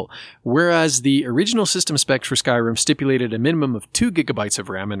example. Whereas the original system specs for Skyrim stipulated a minimum of 2 gigabytes of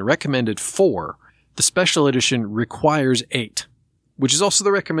RAM and recommended 4, the special edition requires 8, which is also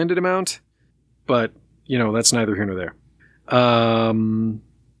the recommended amount. But, you know, that's neither here nor there.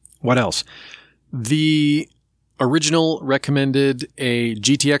 What else? The original recommended a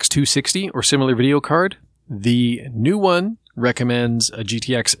GTX 260 or similar video card. The new one recommends a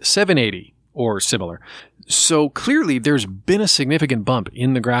GTX 780 or similar. So clearly there's been a significant bump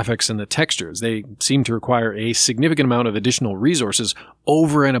in the graphics and the textures. They seem to require a significant amount of additional resources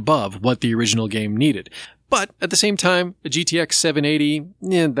over and above what the original game needed. But at the same time, a GTX 780,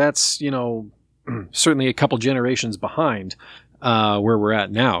 that's, you know, certainly a couple generations behind where we're at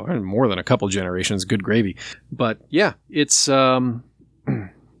now. More than a couple generations, good gravy. But yeah, it's...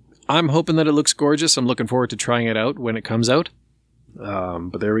 I'm hoping that it looks gorgeous. I'm looking forward to trying it out when it comes out.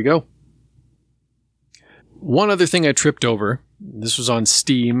 But there we go. One other thing I tripped over. This was on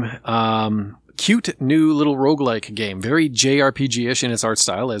Steam. Cute new little roguelike game. Very JRPG-ish in its art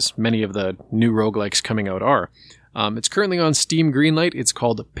style, as many of the new roguelikes coming out are. It's currently on Steam Greenlight. It's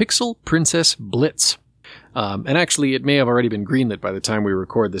called Pixel Princess Blitz. And actually, it may have already been greenlit by the time we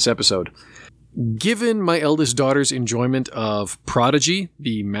record this episode. Given my eldest daughter's enjoyment of Prodigy,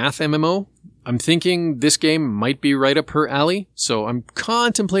 the math MMO, I'm thinking this game might be right up her alley, so I'm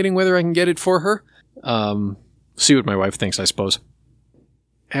contemplating whether I can get it for her. See what my wife thinks, I suppose.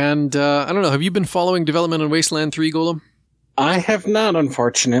 And, I don't know, have you been following development on Wasteland 3, Golem? I have not,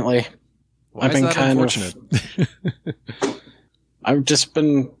 unfortunately. Why I've been kind unfortunate? I've just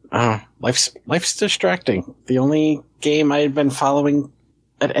been, life's distracting. The only game I've been following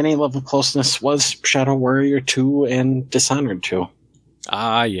at any level of closeness was Shadow Warrior 2 and Dishonored 2.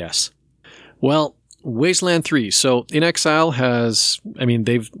 Ah, yes. Well, Wasteland 3. So, inXile has,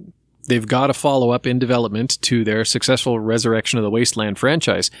 they've got a follow-up in development to their successful resurrection of the Wasteland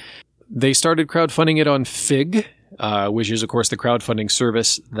franchise. They started crowdfunding it on Fig, which is, of course, the crowdfunding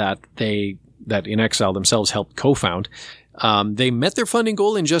service that inXile themselves helped co-found. They met their funding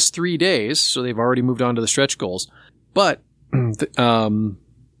goal in just 3 days, so they've already moved on to the stretch goals. But,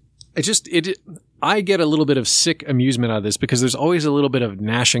 I get a little bit of sick amusement out of this because there's always a little bit of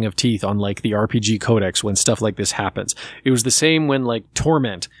gnashing of teeth on like the RPG Codex when stuff like this happens. It was the same when like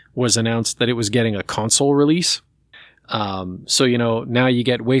Torment was announced that it was getting a console release. So, you know, now you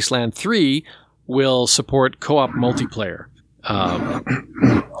get Wasteland 3 will support co-op multiplayer.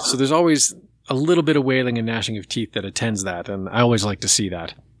 So there's always a little bit of wailing and gnashing of teeth that attends that. And I always like to see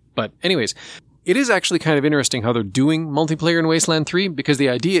that. But anyways, it is actually kind of interesting how they're doing multiplayer in Wasteland 3 because the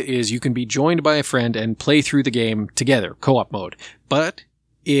idea is you can be joined by a friend and play through the game together, co-op mode. But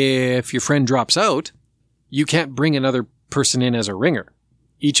if your friend drops out, you can't bring another person in as a ringer.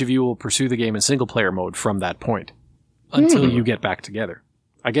 Each of you will pursue the game in single player mode from that point until you get back together.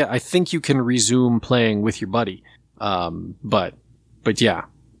 I think you can resume playing with your buddy. But yeah,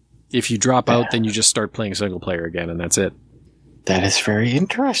 if you drop out, then you just start playing single player again and that's it. That is very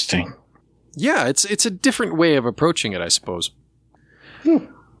interesting. Yeah, it's a different way of approaching it, I suppose. What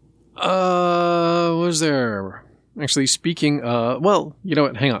was there? Actually, speaking, well, you know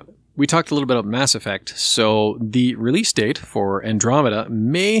what? Hang on. We talked a little bit about Mass Effect, so the release date for Andromeda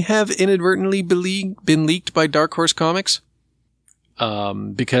may have inadvertently been leaked by Dark Horse Comics.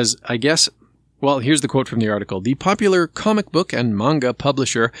 Because I guess... Well, here's the quote from the article. The popular comic book and manga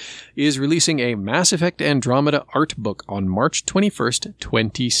publisher is releasing a Mass Effect Andromeda art book on March 21st,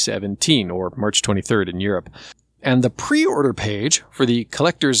 2017, or March 23rd in Europe. And the pre-order page for the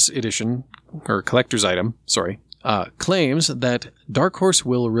collector's edition, or collector's item, claims that Dark Horse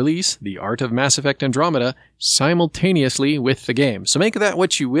will release The Art of Mass Effect Andromeda simultaneously with the game. So make of that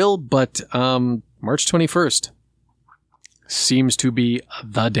what you will, but March 21st seems to be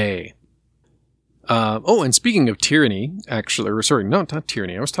the day. And speaking of Tyranny, not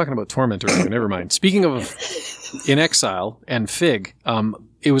Tyranny. I was talking about Torment earlier. Never mind. Speaking of In Exile and Fig,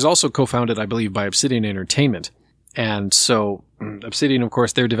 it was also co-founded, I believe, by Obsidian Entertainment. And so Obsidian, of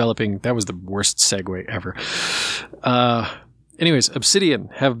course, they're developing... That was the worst segue ever. Anyways, Obsidian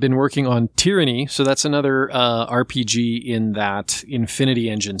have been working on Tyranny. So that's another RPG in that Infinity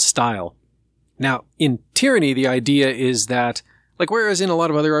Engine style. Now, in Tyranny, the idea is that, like, whereas in a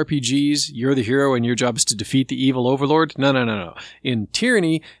lot of other RPGs, you're the hero and your job is to defeat the evil overlord. No. In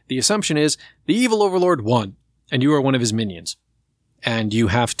Tyranny, the assumption is the evil overlord won, and you are one of his minions. And you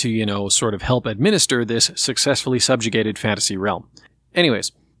have to, sort of help administer this successfully subjugated fantasy realm.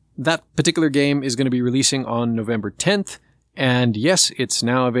 Anyways, that particular game is going to be releasing on November 10th. And yes, it's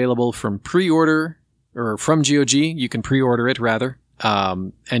now available from pre-order, or from GOG. You can pre-order it, rather.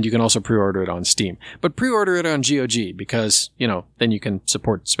 And you can also pre-order it on Steam. But pre-order it on GOG because, then you can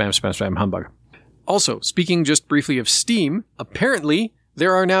support spam humbug. Also, speaking just briefly of Steam, apparently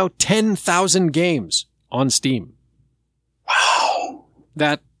there are now 10,000 games on Steam. Wow.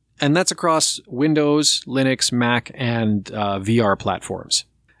 That's across Windows, Linux, Mac, and VR platforms.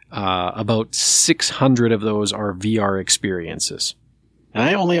 About 600 of those are VR experiences. And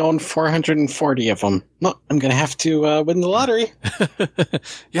I only own 440 of them. No, I'm going to have to win the lottery.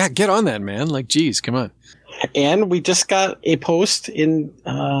 Yeah, get on that, man. Like, geez, come on. And we just got a post in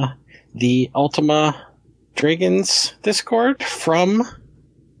the Ultima Dragons Discord from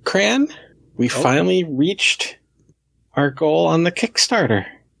Cran. We finally reached our goal on the Kickstarter.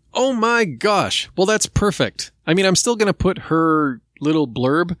 Oh my gosh. Well, that's perfect. I mean, I'm still going to put her little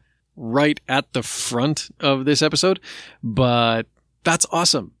blurb right at the front of this episode, but... That's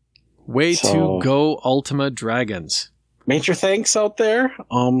awesome. Way to go, Ultima Dragons. Major thanks out there.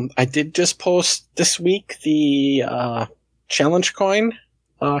 I did just post this week the challenge coin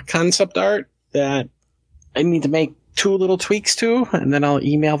concept art that I need to make 2 little tweaks to, and then I'll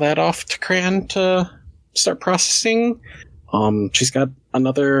email that off to Cran to start processing. She's got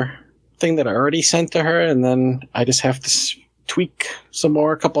another thing that I already sent to her, and then I just have to tweak some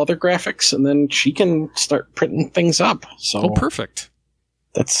more, a couple other graphics, and then she can start printing things up. So perfect.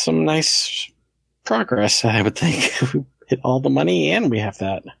 That's some nice progress, I would think. We hit all the money and we have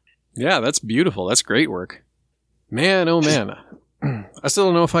that. Yeah, that's beautiful. That's great work. Man, oh man. I still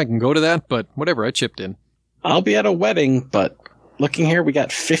don't know if I can go to that, but whatever, I chipped in. I'll be at a wedding, but looking here, we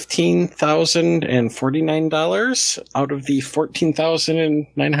got $15,049 out of the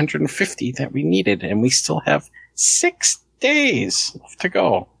 $14,950 that we needed, and we still have 6 days left to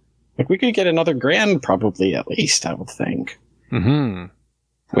go. Like, we could get another grand probably, at least, I would think. Mm-hmm.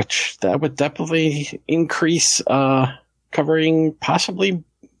 Which that would definitely increase covering possibly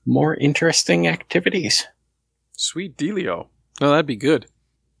more interesting activities. Sweet dealio. No, that'd be good.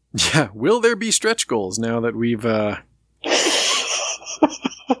 Yeah, will there be stretch goals now that we've...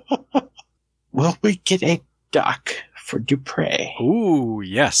 Will we get a duck for Dupre? Ooh,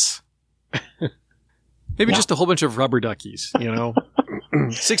 yes. Maybe just a whole bunch of rubber duckies,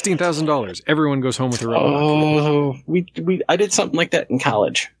 $16,000. Everyone goes home with a rubber duck. Oh, I did something like that in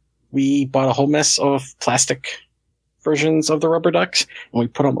college. We bought a whole mess of plastic versions of the rubber ducks, and we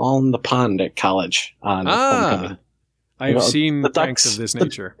put them all in the pond at college on homecoming. I've seen pranks of this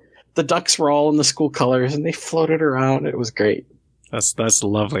nature. The ducks were all in the school colors, and they floated around. It was great. That's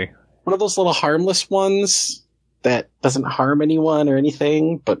lovely. One of those little harmless ones that doesn't harm anyone or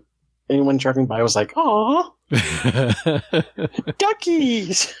anything, but anyone driving by was like, "Aw,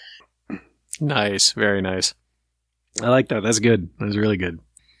 duckies!" Nice, very nice. I like that. That's good. That's really good.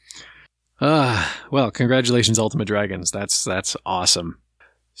 Well, congratulations, Ultima Dragons. That's awesome.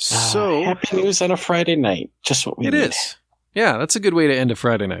 So happy news on a Friday night. Just what we need. It is. Yeah, that's a good way to end a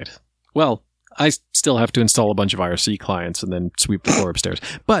Friday night. Well, I still have to install a bunch of IRC clients and then sweep the floor upstairs.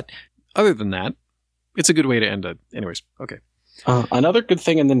 But other than that, it's a good way to end it. Anyways, okay. Another good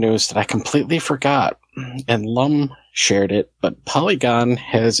thing in the news that I completely forgot, and Lum shared it, but Polygon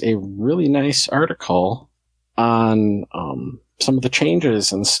has a really nice article on some of the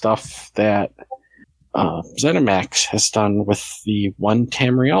changes and stuff that ZeniMax has done with the one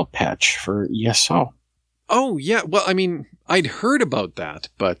Tamriel patch for ESO. Oh, yeah. Well, I mean, I'd heard about that,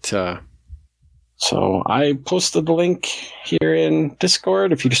 but... So I posted the link here in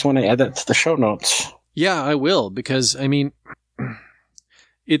Discord if you just want to add that to the show notes. Yeah, I will, because, I mean,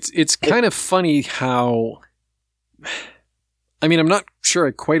 it's kind of funny how... I mean, I'm not sure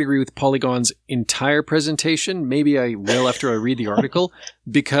I quite agree with Polygon's entire presentation. Maybe I will after I read the article,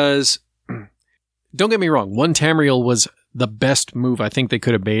 because don't get me wrong, one Tamriel was the best move I think they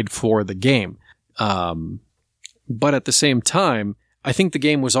could have made for the game. But at the same time, I think the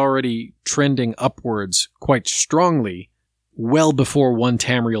game was already trending upwards quite strongly well before one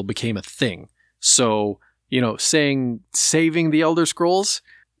Tamriel became a thing. So, saving the Elder Scrolls,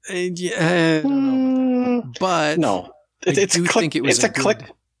 I don't know. But no. It's a clickbait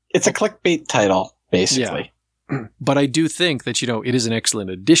title, basically. Yeah. But I do think that, it is an excellent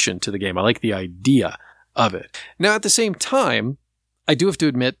addition to the game. I like the idea of it. Now, at the same time, I do have to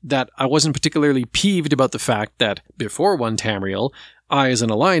admit that I wasn't particularly peeved about the fact that before one Tamriel, I, as an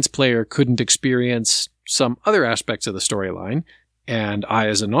Alliance player, couldn't experience some other aspects of the storyline, and I,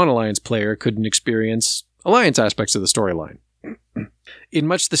 as a non-Alliance player, couldn't experience Alliance aspects of the storyline. In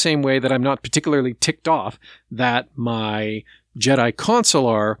much the same way that I'm not particularly ticked off that my Jedi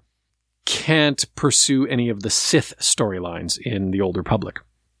Consular can't pursue any of the Sith storylines in the Old Republic.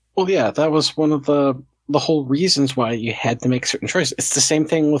 Well, yeah, that was one of the whole reasons why you had to make certain choices. It's the same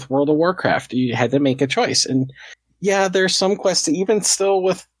thing with World of Warcraft. You had to make a choice. And yeah, there's some quests, even still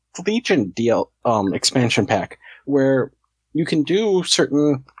with Legion expansion pack, where you can do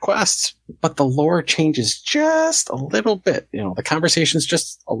certain quests, but the lore changes just a little bit. The conversation's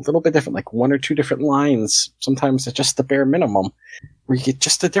just a little bit different, like one or two different lines. Sometimes it's just the bare minimum, where you get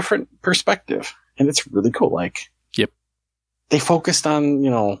just a different perspective. And it's really cool. Yep. They focused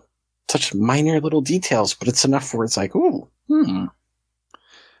on, such minor little details, but it's enough where it's like, ooh,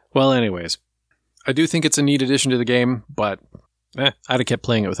 Well, anyways, I do think it's a neat addition to the game, but I'd have kept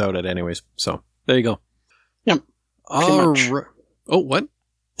playing it without it anyways. So, there you go. Yep. Oh, what? I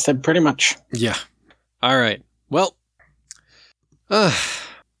said pretty much. Yeah. All right. Well,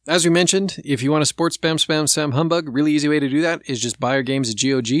 as we mentioned, if you want to support Spam Sam Humbug, really easy way to do that is just buy our games at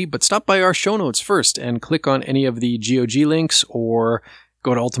GOG, but stop by our show notes first and click on any of the GOG links, or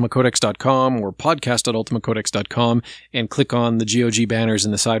go to ultimacodex.com or podcast.ultimacodex.com and click on the GOG banners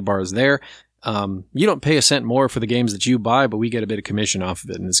in the sidebars there. You don't pay a cent more for the games that you buy, but we get a bit of commission off of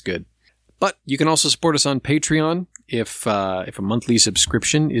it, and it's good. But you can also support us on Patreon if a monthly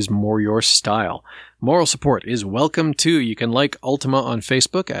subscription is more your style. Moral support is welcome too. You can like Ultima on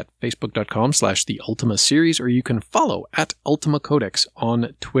Facebook at facebook.com/the Ultima series, or you can follow at Ultima Codex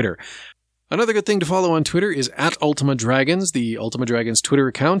on Twitter. Another good thing to follow on Twitter is at Ultima Dragons, the Ultima Dragons Twitter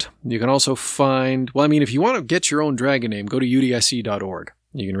account. You can also find, if you want to get your own dragon name, go to udse.org.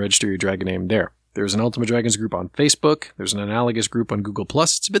 You can register your dragon name there. There's an Ultima Dragons group on Facebook. There's an analogous group on Google+.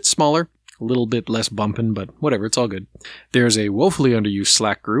 It's a bit smaller, a little bit less bumping, but whatever, it's all good. There's a woefully underused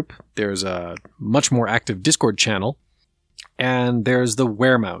Slack group. There's a much more active Discord channel. And there's the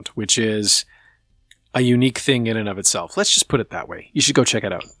Weremount, which is a unique thing in and of itself. Let's just put it that way. You should go check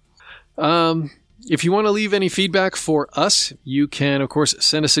it out. If you want to leave any feedback for us, you can, of course,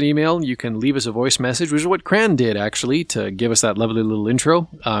 send us an email. You can leave us a voice message, which is what Cran did, actually, to give us that lovely little intro.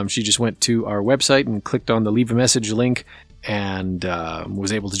 She just went to our website and clicked on the leave a message link and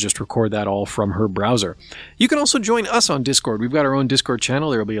was able to just record that all from her browser. You can also join us on Discord. We've got our own Discord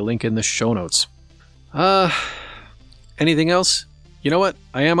channel. There will be a link in the show notes. Anything else? You know what?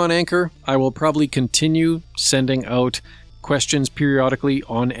 I am on Anchor. I will probably continue sending out questions periodically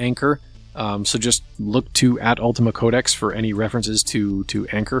on Anchor. So just look to at Ultima Codex for any references to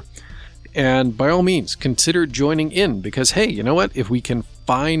Anchor. And by all means, consider joining in, because, hey, you know what? If we can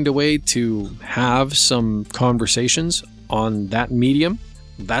find a way to have some conversations on that medium,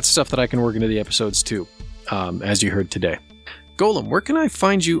 that's stuff that I can work into the episodes too, as you heard today. Golem, where can I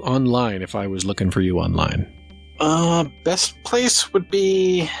find you online if I was looking for you online? Best place would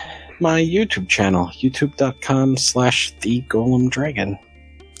be my YouTube channel, youtube.com/thegolemdragon.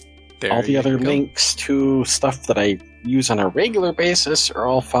 All the other links to stuff that I use on a regular basis are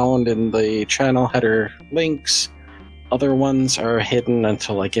all found in the channel header links. Other ones are hidden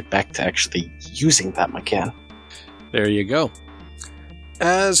until I get back to actually using them again. There you go.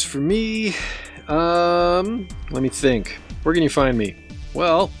 As for me, let me think. Where can you find me?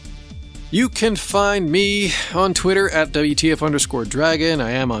 Well, you can find me on Twitter at WTF_Dragon.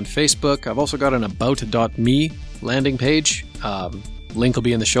 I am on Facebook. I've also got an about.me landing page. Link will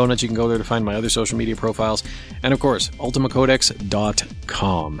be in the show notes. You can go there to find my other social media profiles. And of course,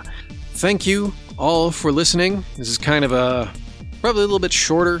 ultimacodex.com. Thank you all for listening. This is kind of probably a little bit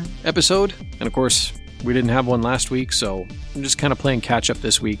shorter episode. And of course, we didn't have one last week, so I'm just kind of playing catch up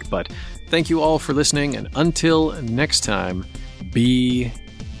this week. But thank you all for listening. And until next time, be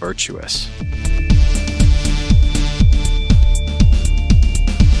virtuous.